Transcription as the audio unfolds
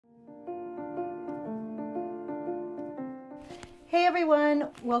Hey everyone,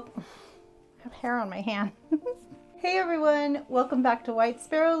 I have hair on my hand. Hey everyone, welcome back to White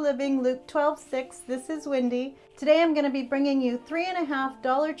Sparrow Living, Luke 12:6. This is Wendy. Today I'm going to be bringing you 3.5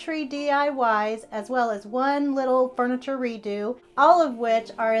 Dollar Tree DIYs as well as one little furniture redo, all of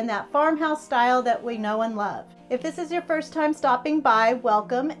which are in that farmhouse style that we know and love. If this is your first time stopping by,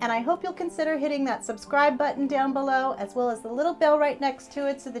 welcome, and I hope you'll consider hitting that subscribe button down below as well as the little bell right next to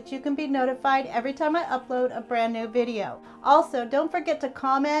it so that you can be notified every time I upload a brand new video. Also, don't forget to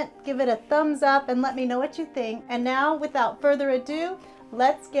comment, give it a thumbs up, and let me know what you think. And now, without further ado,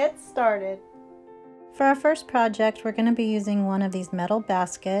 let's get started. For our first project, we're going to be using one of these metal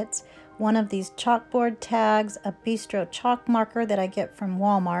baskets, one of these chalkboard tags, a bistro chalk marker that I get from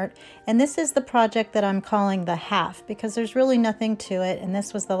Walmart, and this is the project that I'm calling the half because there's really nothing to it, and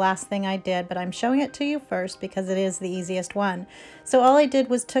this was the last thing I did, but I'm showing it to you first because it is the easiest one. So all I did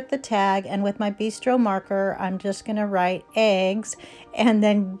was took the tag, and with my bistro marker I'm just going to write eggs and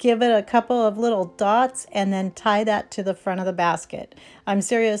then give it a couple of little dots and then tie that to the front of the basket. I'm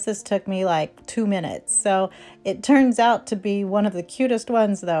serious, this took me like 2 minutes. So it turns out to be one of the cutest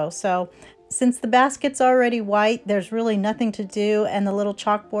ones though. So since the basket's already white, there's really nothing to do, and the little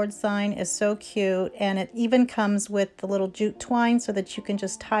chalkboard sign is so cute, and it even comes with the little jute twine so that you can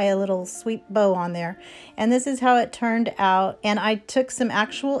just tie a little sweet bow on there. And this is how it turned out, and I took some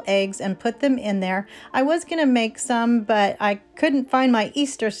actual eggs and put them in there. I was gonna make some, but I couldn't find my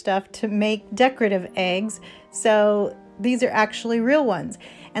Easter stuff to make decorative eggs, so these are actually real ones.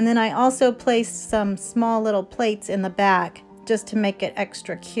 And then I also placed some small little plates in the back just to make it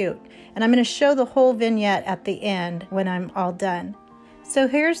extra cute. And I'm going to show the whole vignette at the end when I'm all done. So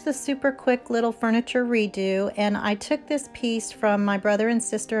here's the super quick little furniture redo, and I took this piece from my brother and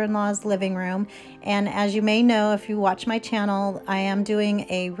sister-in-law's living room, and as you may know if you watch my channel, I am doing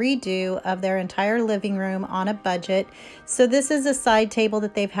a redo of their entire living room on a budget. So this is a side table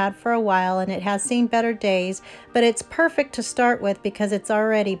that they've had for a while, and it has seen better days, but it's perfect to start with because it's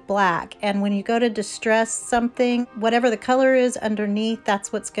already black, and when you go to distress something, whatever the color is underneath,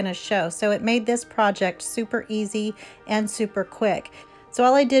 that's what's going to show. So it made this project super easy and super quick. So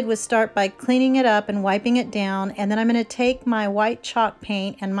all I did was start by cleaning it up and wiping it down, and then I'm going to take my white chalk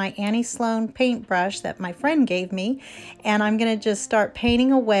paint and my Annie Sloan paintbrush that my friend gave me, and I'm going to just start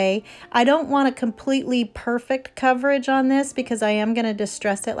painting away. I don't want a completely perfect coverage on this because I am going to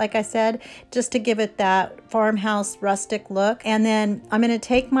distress it, like I said, just to give it that farmhouse rustic look. And then I'm going to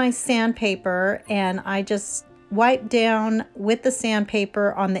take my sandpaper and I just wipe down with the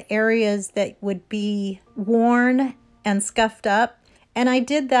sandpaper on the areas that would be worn and scuffed up. And I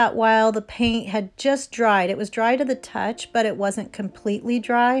did that while the paint had just dried. It was dry to the touch, but it wasn't completely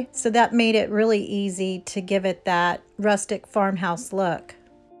dry. So that made it really easy to give it that rustic farmhouse look.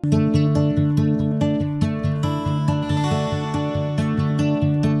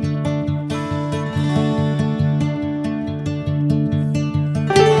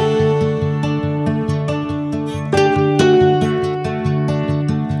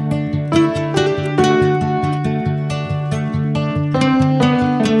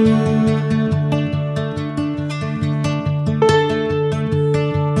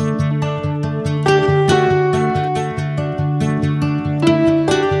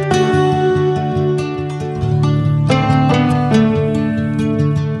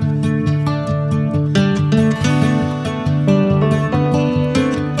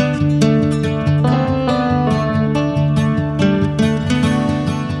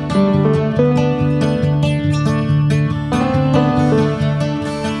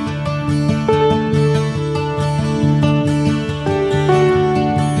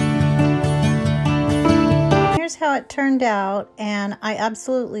 How it turned out, and I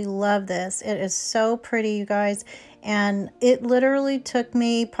absolutely love this. It is so pretty, you guys, and it literally took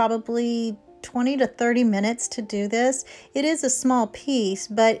me probably 20 to 30 minutes to do this. It is a small piece,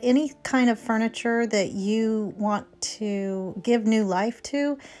 but any kind of furniture that you want to give new life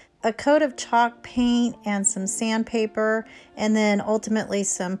to, a coat of chalk paint and some sandpaper, and then ultimately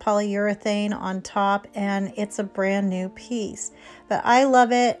some polyurethane on top, and it's a brand new piece. But I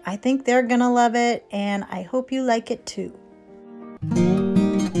love it. I think they're gonna love it, and I hope you like it too.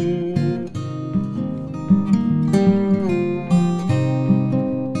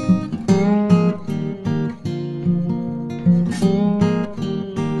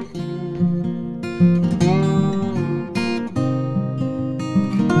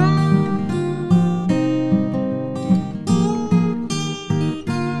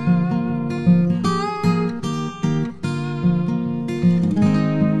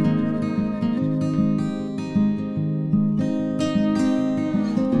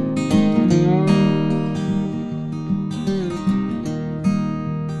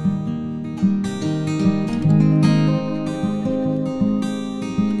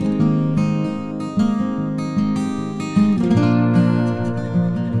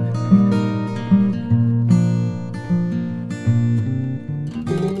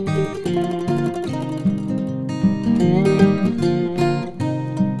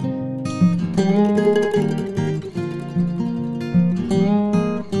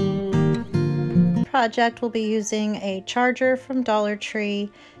 project, we'll be using a charger from Dollar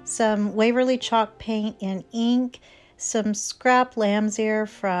Tree, some Waverly chalk paint in ink, some scrap lamb's ear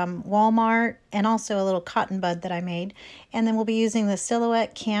from Walmart, and also a little cotton bud that I made. And then we'll be using the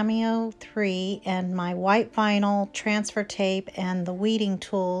Silhouette Cameo 3 and my white vinyl transfer tape and the weeding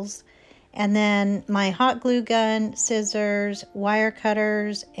tools. And then my hot glue gun, scissors, wire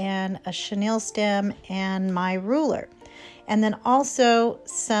cutters, and a chenille stem, and my ruler. And then also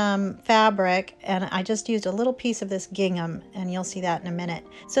some fabric, and I just used a little piece of this gingham, and you'll see that in a minute.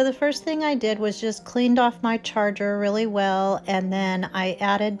 So the first thing I did was just cleaned off my charger really well, and then I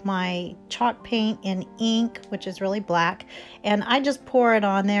added my chalk paint in ink, which is really black, and I just pour it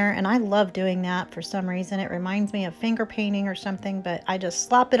on there, and I love doing that for some reason. It reminds me of finger painting or something, but I just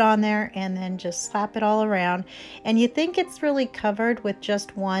slap it on there and then just slap it all around. And you think it's really covered with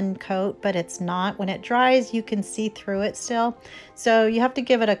just one coat, but it's not. When it dries, you can see through it still. So you have to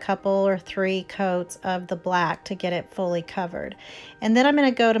give it a couple or 3 coats of the black to get it fully covered. And then I'm going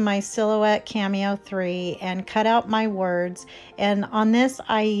to go to my Silhouette Cameo 3 and cut out my words. And on this,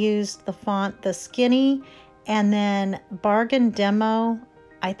 I used the font The Skinny and then Bargain Demo.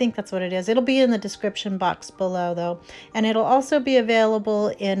 I think that's what it is. It'll be in the description box below though. And it'll also be available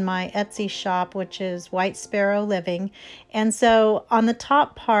in my Etsy shop, which is White Sparrow Living. And so on the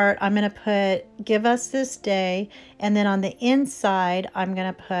top part, I'm going to put Give Us This Day. And then on the inside, I'm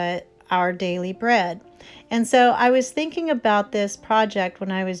going to put Our Daily Bread. And so I was thinking about this project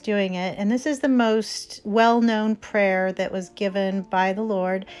when I was doing it, and this is the most well-known prayer that was given by the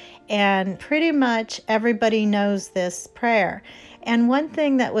Lord, and pretty much everybody knows this prayer. And one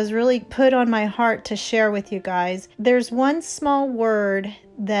thing that was really put on my heart to share with you guys, there's one small word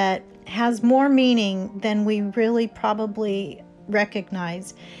that has more meaning than we really probably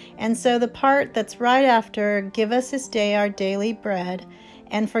recognize. And so the part that's right after Give Us This Day Our Daily Bread,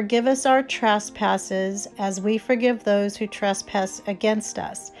 and forgive us our trespasses as we forgive those who trespass against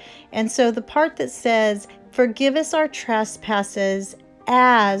us. And so the part that says, forgive us our trespasses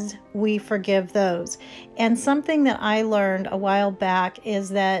as we forgive those. And something that I learned a while back is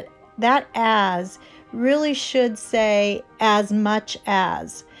that as really should say as much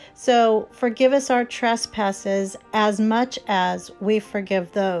as. So forgive us our trespasses as much as we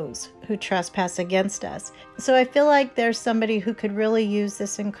forgive those who trespass against us. So I feel like there's somebody who could really use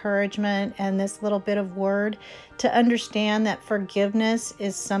this encouragement and this little bit of word to understand that forgiveness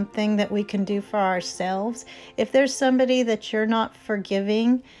is something that we can do for ourselves. If there's somebody that you're not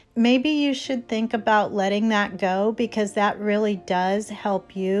forgiving, maybe you should think about letting that go, because that really does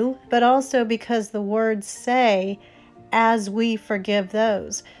help you, but also because the words say, as we forgive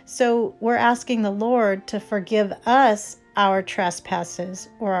those. So we're asking the Lord to forgive us our trespasses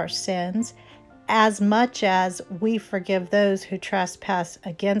or our sins as much as we forgive those who trespass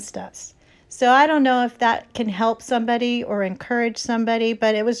against us. So I don't know if that can help somebody or encourage somebody,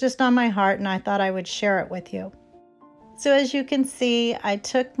 but it was just on my heart and I thought I would share it with you. So as you can see, I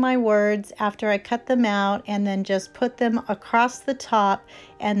took my words after I cut them out and then just put them across the top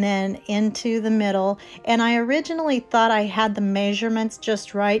and then into the middle. And I originally thought I had the measurements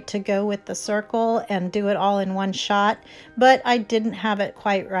just right to go with the circle and do it all in one shot, but I didn't have it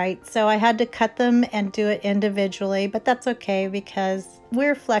quite right. So I had to cut them and do it individually, but that's okay because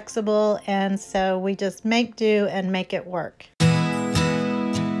we're flexible, and so we just make do and make it work.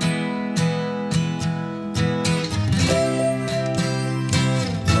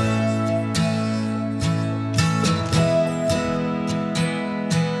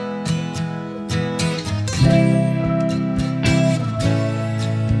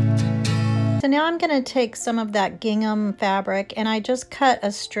 So now I'm going to take some of that gingham fabric, and I just cut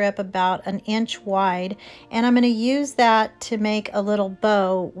a strip about 1 inch wide, and I'm going to use that to make a little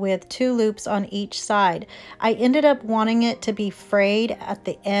bow with 2 loops on each side. I ended up wanting it to be frayed at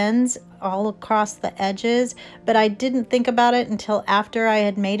the ends all across the edges, but I didn't think about it until after I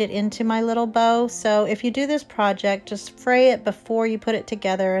had made it into my little bow. So if you do this project, just fray it before you put it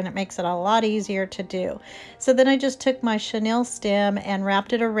together, and it makes it a lot easier to do. So then I just took my chenille stem and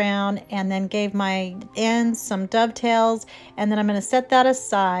wrapped it around, and then gave my ends some dovetails, and then I'm going to set that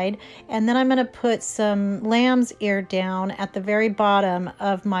aside, and then I'm going to put some lamb's ear down at the very bottom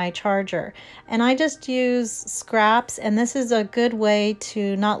of my charger. And I just use scraps, and this is a good way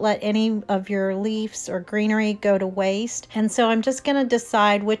to not let any of your leaves or greenery go to waste. And so I'm just going to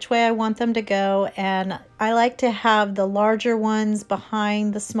decide which way I want them to go, and I like to have the larger ones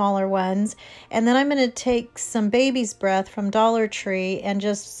behind the smaller ones. And then I'm going to take some baby's breath from Dollar Tree and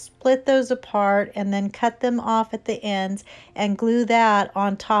just split those apart and then cut them off at the ends and glue that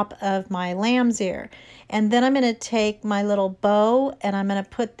on top of my lamb's ear. And then I'm going to take my little bow and I'm going to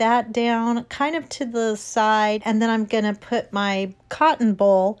put that down kind of to the side, and then I'm going to put my cotton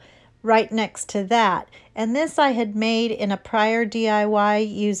bowl right next to that. And this I had made in a prior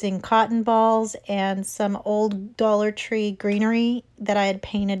DIY using cotton balls and some old Dollar Tree greenery that I had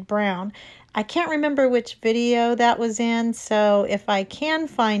painted brown. I can't remember which video that was in, so if I can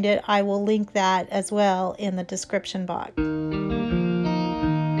find it, I will link that as well in the description box.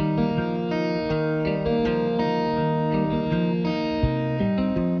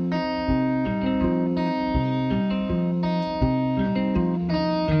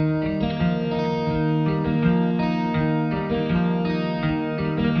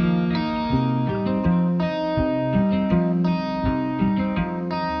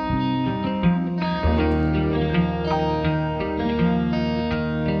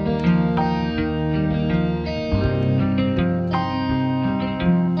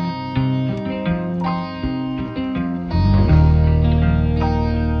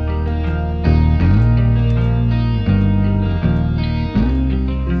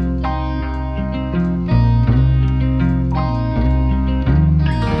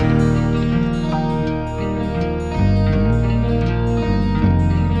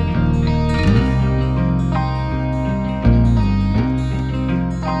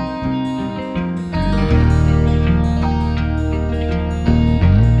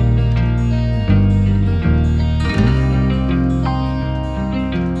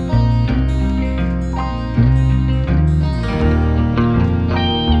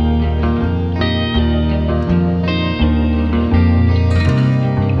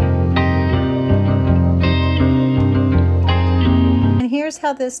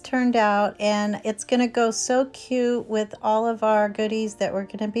 How this turned out, and it's going to go so cute with all of our goodies that we're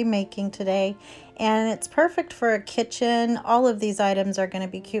going to be making today. And it's perfect for a kitchen. All of these items are going to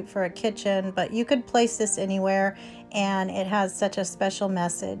be cute for a kitchen, but you could place this anywhere, and it has such a special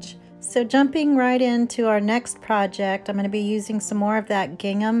message. So jumping right into our next project, I'm going to be using some more of that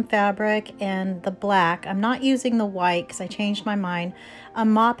gingham fabric and the black. I'm not using the white because I changed my mind. A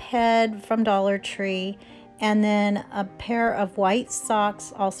mop head from Dollar Tree, and then a pair of white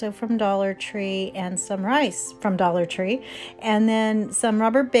socks also from Dollar Tree, and some rice from Dollar Tree, and then some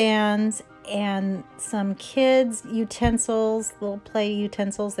rubber bands and some kids utensils, little play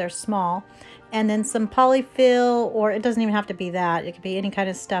utensils, they're small, and then some polyfill, or it doesn't even have to be that, it could be any kind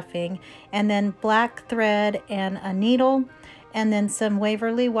of stuffing, and then black thread and a needle, and then some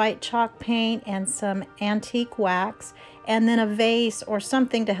Waverly white chalk paint and some antique wax, and then a vase or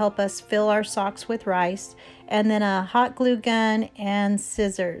something to help us fill our socks with rice, and then a hot glue gun and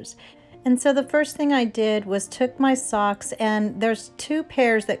scissors. And so the first thing I did was took my socks, and there's 2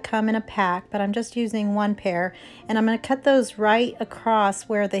 pairs that come in a pack, but I'm just using 1 pair, and I'm going to cut those right across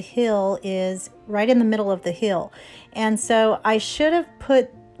where the heel is, right in the middle of the heel. And so I should have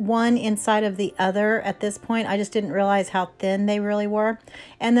put one inside of the other at this point. I just didn't realize how thin they really were.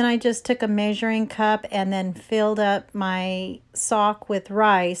 And then I just took a measuring cup and then filled up my sock with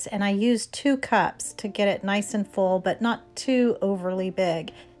rice, and I used 2 cups to get it nice and full, but not too overly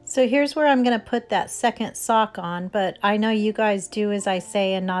big. So here's where I'm going to put that second sock on, but I know you guys do as I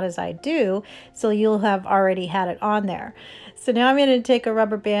say and not as I do, so you'll have already had it on there. So now I'm going to take a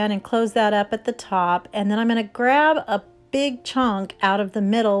rubber band and close that up at the top, and then I'm going to grab a big chunk out of the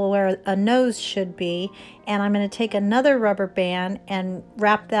middle where a nose should be, and I'm going to take another rubber band and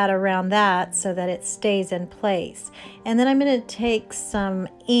wrap that around that so that it stays in place. And then I'm going to take some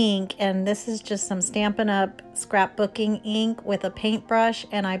ink, and this is just some Stampin' Up! Scrapbooking ink with a paintbrush,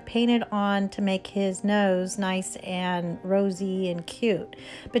 and I painted on to make his nose nice and rosy and cute.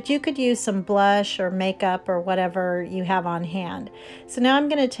 But you could use some blush or makeup or whatever you have on hand. So now I'm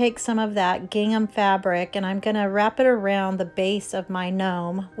going to take some of that gingham fabric and I'm going to wrap it around the base of my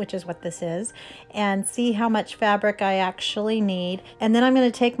gnome, which is what this is, and see how much fabric I actually need. And then I'm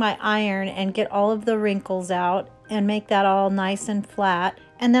going to take my iron and get all of the wrinkles out and make that all nice and flat.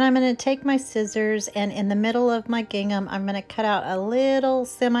 And then I'm going to take my scissors, and in the middle of my gingham I'm going to cut out a little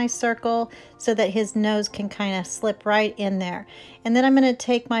semicircle so that his nose can kind of slip right in there. And then I'm going to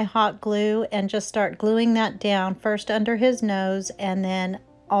take my hot glue and just start gluing that down, first under his nose and then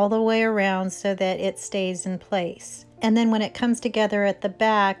all the way around so that it stays in place. And then when it comes together at the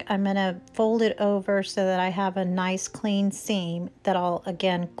back, I'm going to fold it over so that I have a nice clean seam that I'll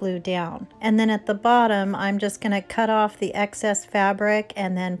again glue down. And then at the bottom, I'm just going to cut off the excess fabric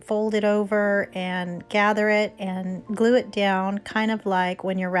and then fold it over and gather it and glue it down, kind of like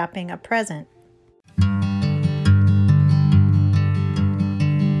when you're wrapping a present.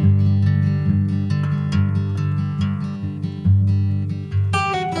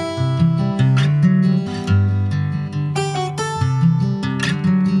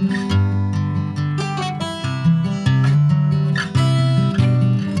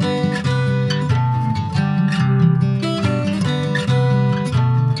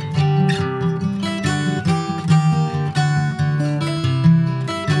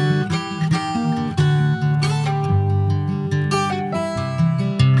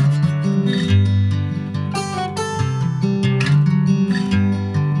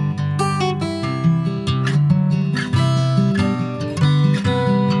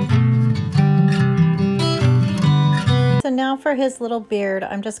 Now for his little beard,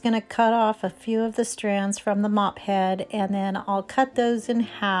 I'm just going to cut off a few of the strands from the mop head, and then I'll cut those in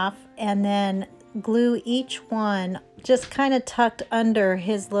half and then glue each one just kind of tucked under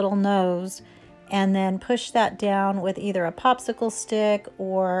his little nose, and then push that down with either a popsicle stick,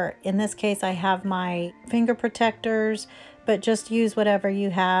 or in this case I have my finger protectors, but just use whatever you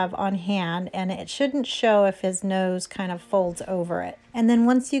have on hand, and it shouldn't show if his nose kind of folds over it. And then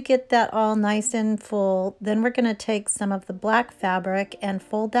once you get that all nice and full, then we're going to take some of the black fabric and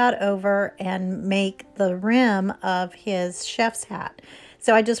fold that over and make the rim of his chef's hat.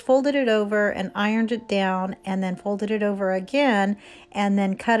 So I just folded it over and ironed it down, and then folded it over again, and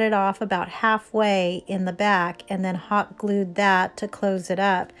then cut it off about halfway in the back, and then hot glued that to close it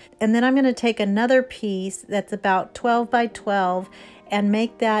up. And then I'm going to take another piece that's about 12 by 12 and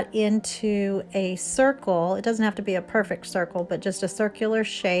make that into a circle. It doesn't have to be a perfect circle, but just a circular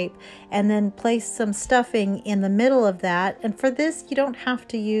shape, and then place some stuffing in the middle of that. And for this, you don't have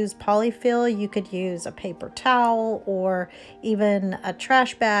to use polyfill. You could use a paper towel or even a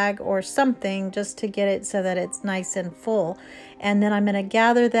trash bag or something just to get it so that it's nice and full. And then I'm going to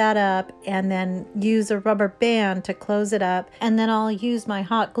gather that up and then use a rubber band to close it up. And then I'll use my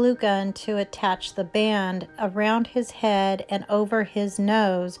hot glue gun to attach the band around his head and over his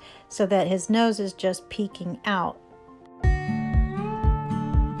nose so that his nose is just peeking out.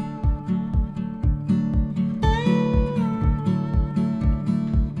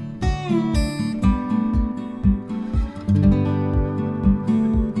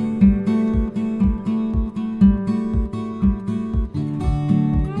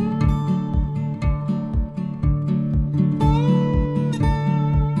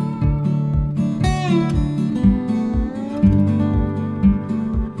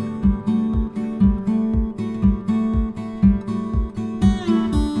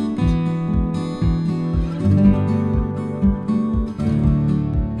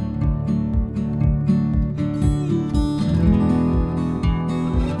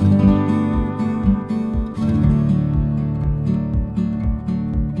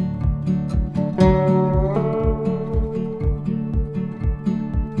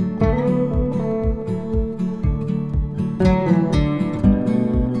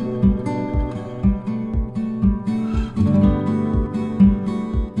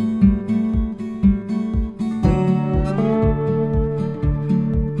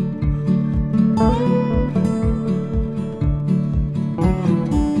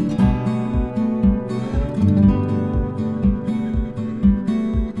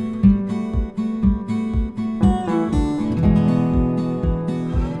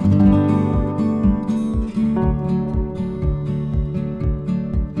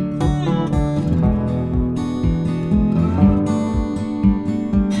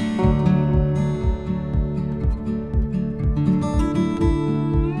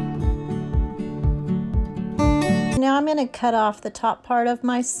 Now I'm going to cut off the top part of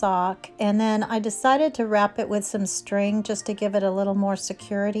my sock, and then I decided to wrap it with some string just to give it a little more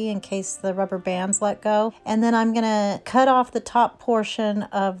security in case the rubber bands let go. And then I'm going to cut off the top portion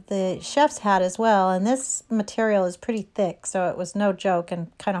of the chef's hat as well, and this material is pretty thick, so it was no joke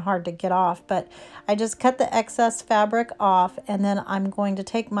and kind of hard to get off, but I just cut the excess fabric off, and then I'm going to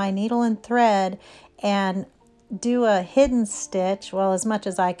take my needle and thread and do a hidden stitch, well, as much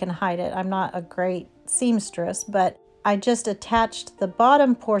as I can hide it. I'm not a great seamstress, but I just attached the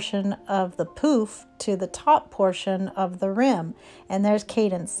bottom portion of the poof to the top portion of the rim, and there's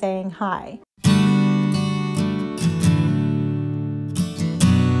Cadence saying hi.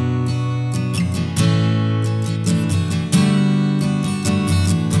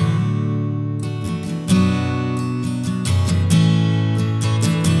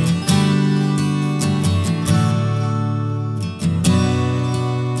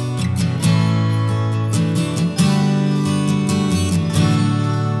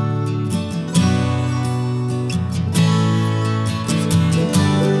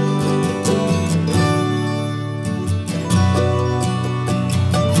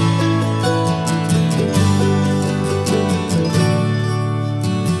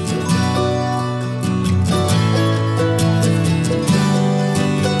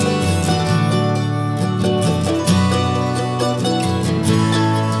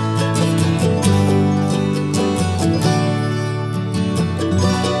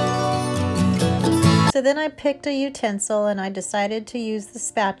 picked a utensil and I decided to use the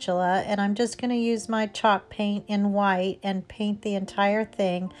spatula, and I'm just going to use my chalk paint in white and paint the entire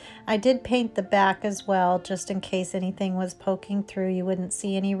thing. I did paint the back as well, just in case anything was poking through, you wouldn't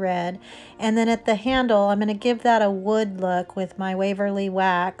see any red. And then at the handle, I'm going to give that a wood look with my Waverly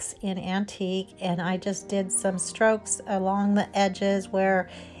wax in antique, and I just did some strokes along the edges where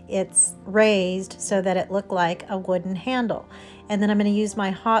it's raised so that it looked like a wooden handle. And then I'm going to use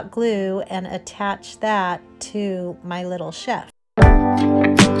my hot glue and attach that to my little chef.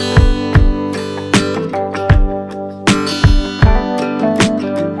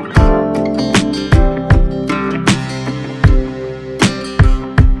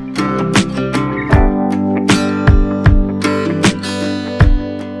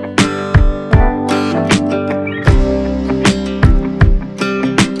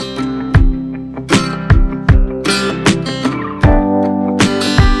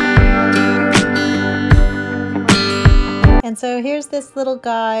 And so here's this little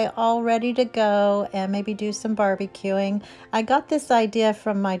guy all ready to go and maybe do some barbecuing. I got this idea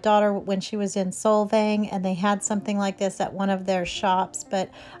from my daughter when she was in Solvang, and they had something like this at one of their shops,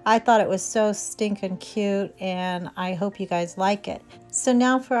 but I thought it was so stinking cute, and I hope you guys like it. So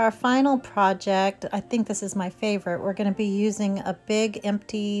now for our final project, I think this is my favorite. We're going to be using a big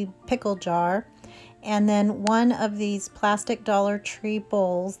empty pickle jar, and then one of these plastic Dollar Tree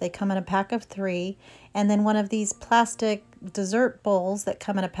bowls. They come in a pack of 3, and then one of these plastic dessert bowls that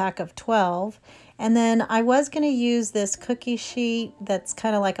come in a pack of 12. And then I was going to use this cookie sheet that's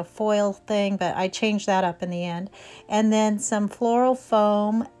kind of like a foil thing, but I changed that up in the end. And then some floral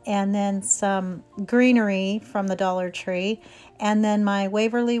foam, and then some greenery from the Dollar Tree, and then my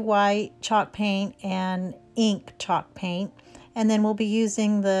Waverly white chalk paint and ink chalk paint. And then we'll be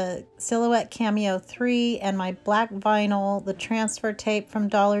using the Silhouette Cameo 3 and my black vinyl, the transfer tape from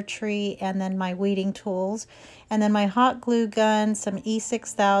Dollar Tree, and then my weeding tools. And then my hot glue gun, some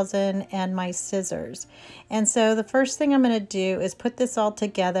E6000, and my scissors. And so the first thing I'm going to do is put this all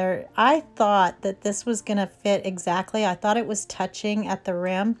together. I thought that this was going to fit exactly. I thought it was touching at the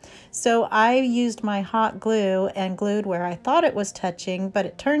rim. So I used my hot glue and glued where I thought it was touching, but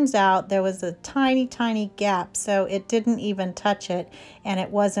it turns out there was a tiny, tiny gap. So it didn't even touch it, and it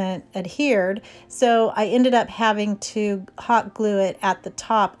wasn't adhered. So I ended up having to hot glue it at the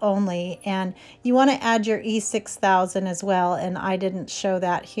top only. And you want to add your E6000 as well, and I didn't show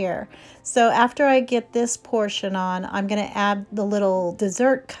that here. So after I get this portion on, I'm going to add the little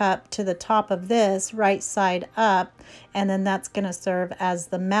dessert cup to the top of this right side up, and then that's going to serve as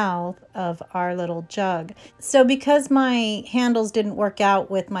the mouth of our little jug. So because my handles didn't work out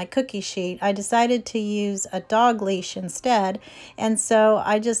with my cookie sheet, I decided to use a dog leash instead. And so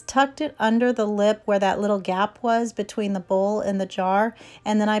I just tucked it under the lip where that little gap was between the bowl and the jar.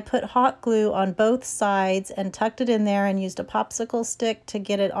 And then I put hot glue on both sides and tucked it in there and used a popsicle stick to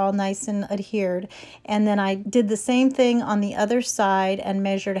get it all nice and adhered. And then I did the same thing on the other side and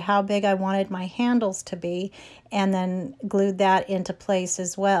measured how big I wanted my handles to be, and then glued that into place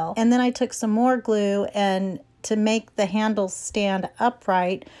as well. And then I took some more glue, and to make the handles stand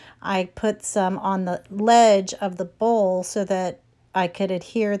upright, I put some on the ledge of the bowl so that I could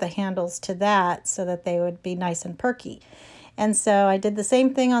adhere the handles to that so that they would be nice and perky. And so I did the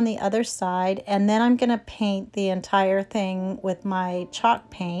same thing on the other side, and then I'm going to paint the entire thing with my chalk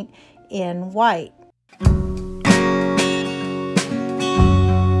paint in white.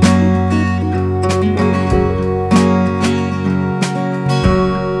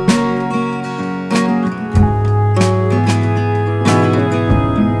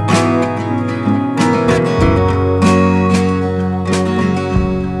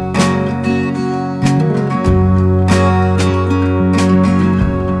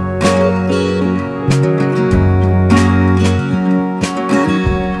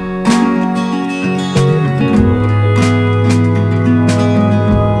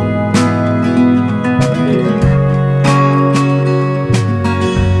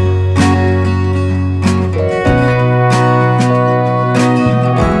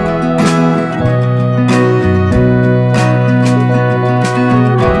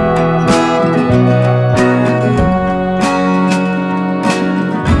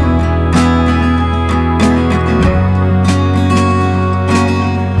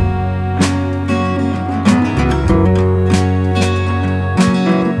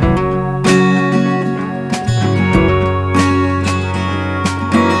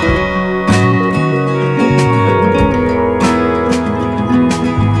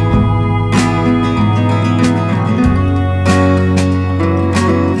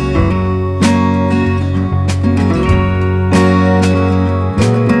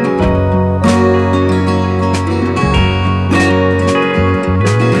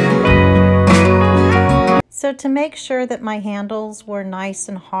 So to make sure that my handles were nice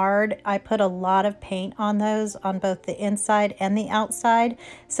and hard, I put a lot of paint on those on both the inside and the outside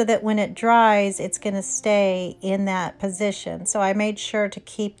so that when it dries, it's going to stay in that position. So I made sure to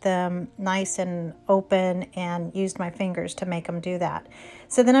keep them nice and open and used my fingers to make them do that.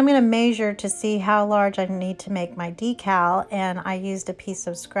 So then I'm going to measure to see how large I need to make my decal, and I used a piece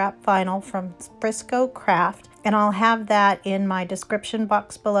of scrap vinyl from Frisco Craft, and I'll have that in my description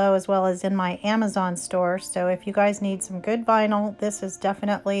box below as well as in my Amazon store. So if you guys need some good vinyl, this is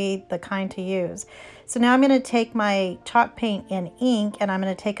definitely the kind to use. So now I'm going to take my chalk paint and ink, and I'm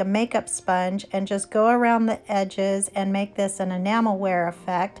going to take a makeup sponge and just go around the edges and make this an enamel wear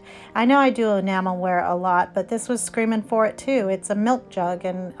effect. I know I do enamel wear a lot, but this was screaming for it too. It's a milk jug,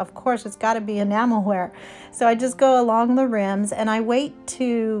 and of course it's got to be enamel wear. So I just go along the rims and I wait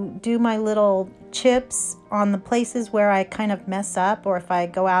to do my little chips on the places where I kind of mess up, or if I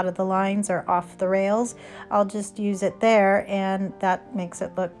go out of the lines or off the rails, I'll just use it there, and that makes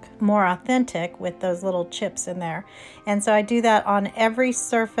it look more authentic with those little chips in there. And so I do that on every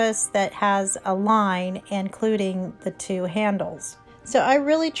surface that has a line, including the two handles. So I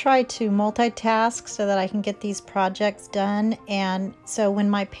really try to multitask so that I can get these projects done. And so when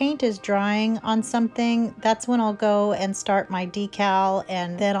my paint is drying on something, that's when I'll go and start my decal,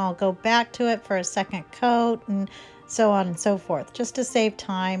 and then I'll go back to it for a second coat and so on and so forth, just to save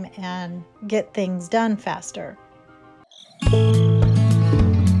time and get things done faster.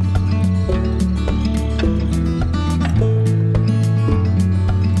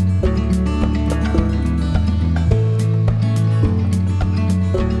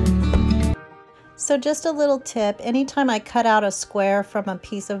 So just a little tip, anytime I cut out a square from a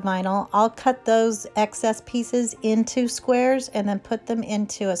piece of vinyl, I'll cut those excess pieces into squares and then put them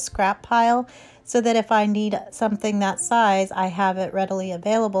into a scrap pile so that if I need something that size, I have it readily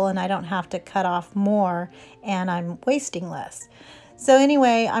available and I don't have to cut off more and I'm wasting less. So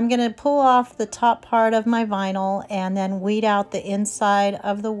anyway, I'm going to pull off the top part of my vinyl and then weed out the inside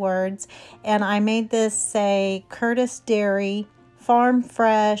of the words. And I made this say Curtis Dairy, Farm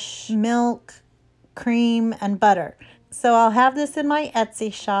Fresh, Milk, Cream, and Butter. So I'll have this in my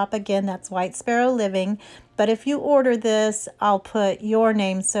Etsy shop. Again, that's White Sparrow Living. But if you order this, I'll put your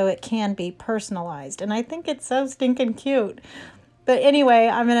name so it can be personalized. And I think it's so stinking cute. But anyway,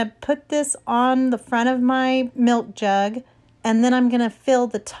 I'm going to put this on the front of my milk jug. And then I'm going to fill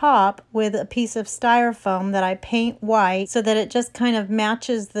the top with a piece of styrofoam that I paint white so that it just kind of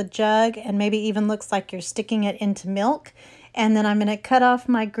matches the jug and maybe even looks like you're sticking it into milk. And then I'm going to cut off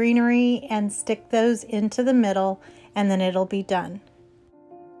my greenery and stick those into the middle, and then it'll be done.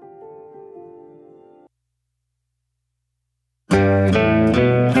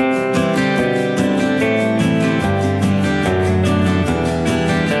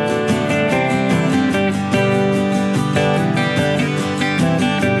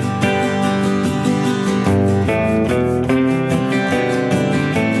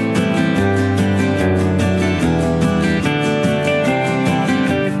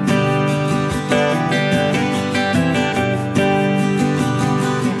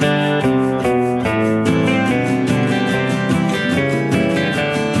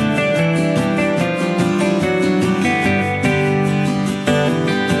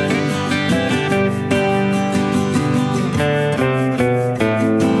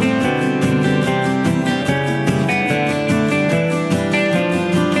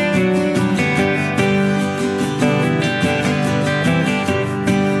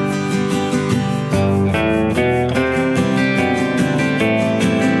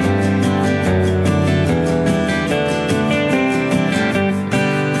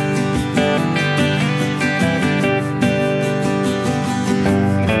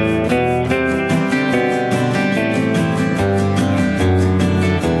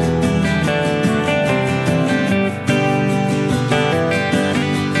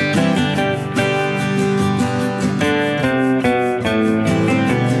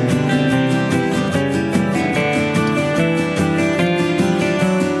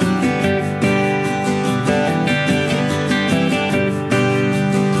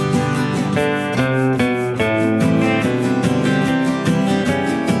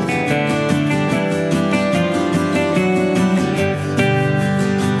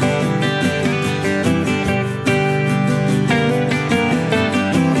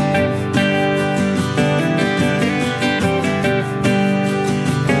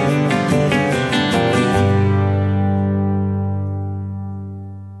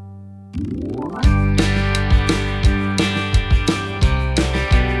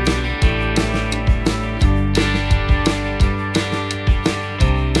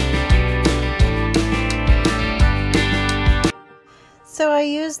 I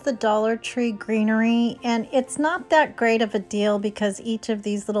used the Dollar Tree greenery, and it's not that great of a deal because each of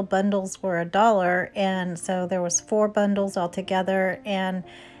these little bundles were $1, and so there was 4 bundles altogether, and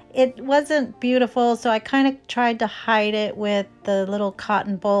it wasn't beautiful, so I kind of tried to hide it with the little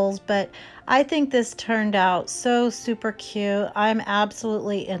cotton bowls, but I think this turned out so super cute. I'm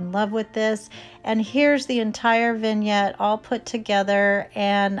absolutely in love with this, and here's the entire vignette all put together,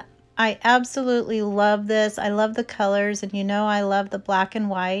 and I absolutely love this. I love the colors, and you know I love the black and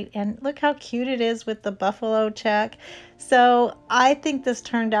white, and look how cute it is with the buffalo check. So I think this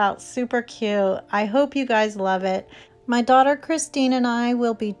turned out super cute. I hope you guys love it. My daughter Christine and I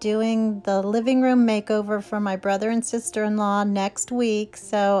will be doing the living room makeover for my brother and sister-in-law next week,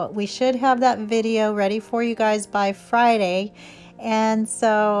 so we should have that video ready for you guys by Friday. And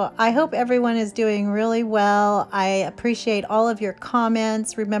so I hope everyone is doing really well. I appreciate all of your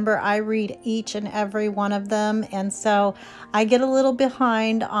comments. Remember, I read each and every one of them, and so I get a little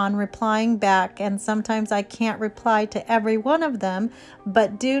behind on replying back, and sometimes I can't reply to every one of them,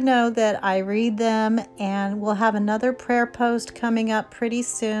 but do know that I read them, and we'll have another prayer post coming up pretty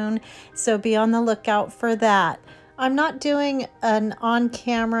soon, so be on the lookout for that. I'm not doing an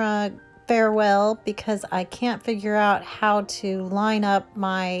on-camera farewell because I can't figure out how to line up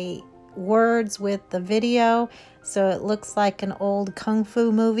my words with the video so it looks like an old kung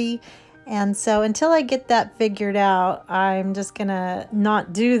fu movie, and so until I get that figured out, I'm just gonna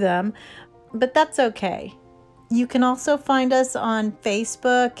not do them, but that's okay. You can also find us on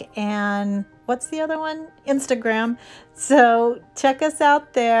Facebook and what's the other one? Instagram. So check us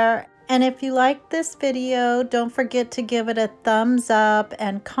out there. And if you like this video, don't forget to give it a thumbs up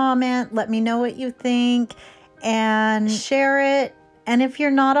and comment. Let me know what you think and share it. And if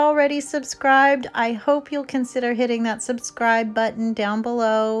you're not already subscribed, I hope you'll consider hitting that subscribe button down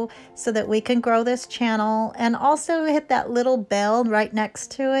below so that we can grow this channel. And also hit that little bell right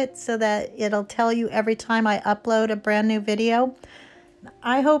next to it so that it'll tell you every time I upload a brand new video.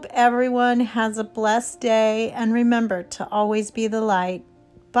 I hope everyone has a blessed day, and remember to always be the light.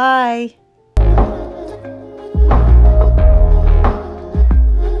 Bye.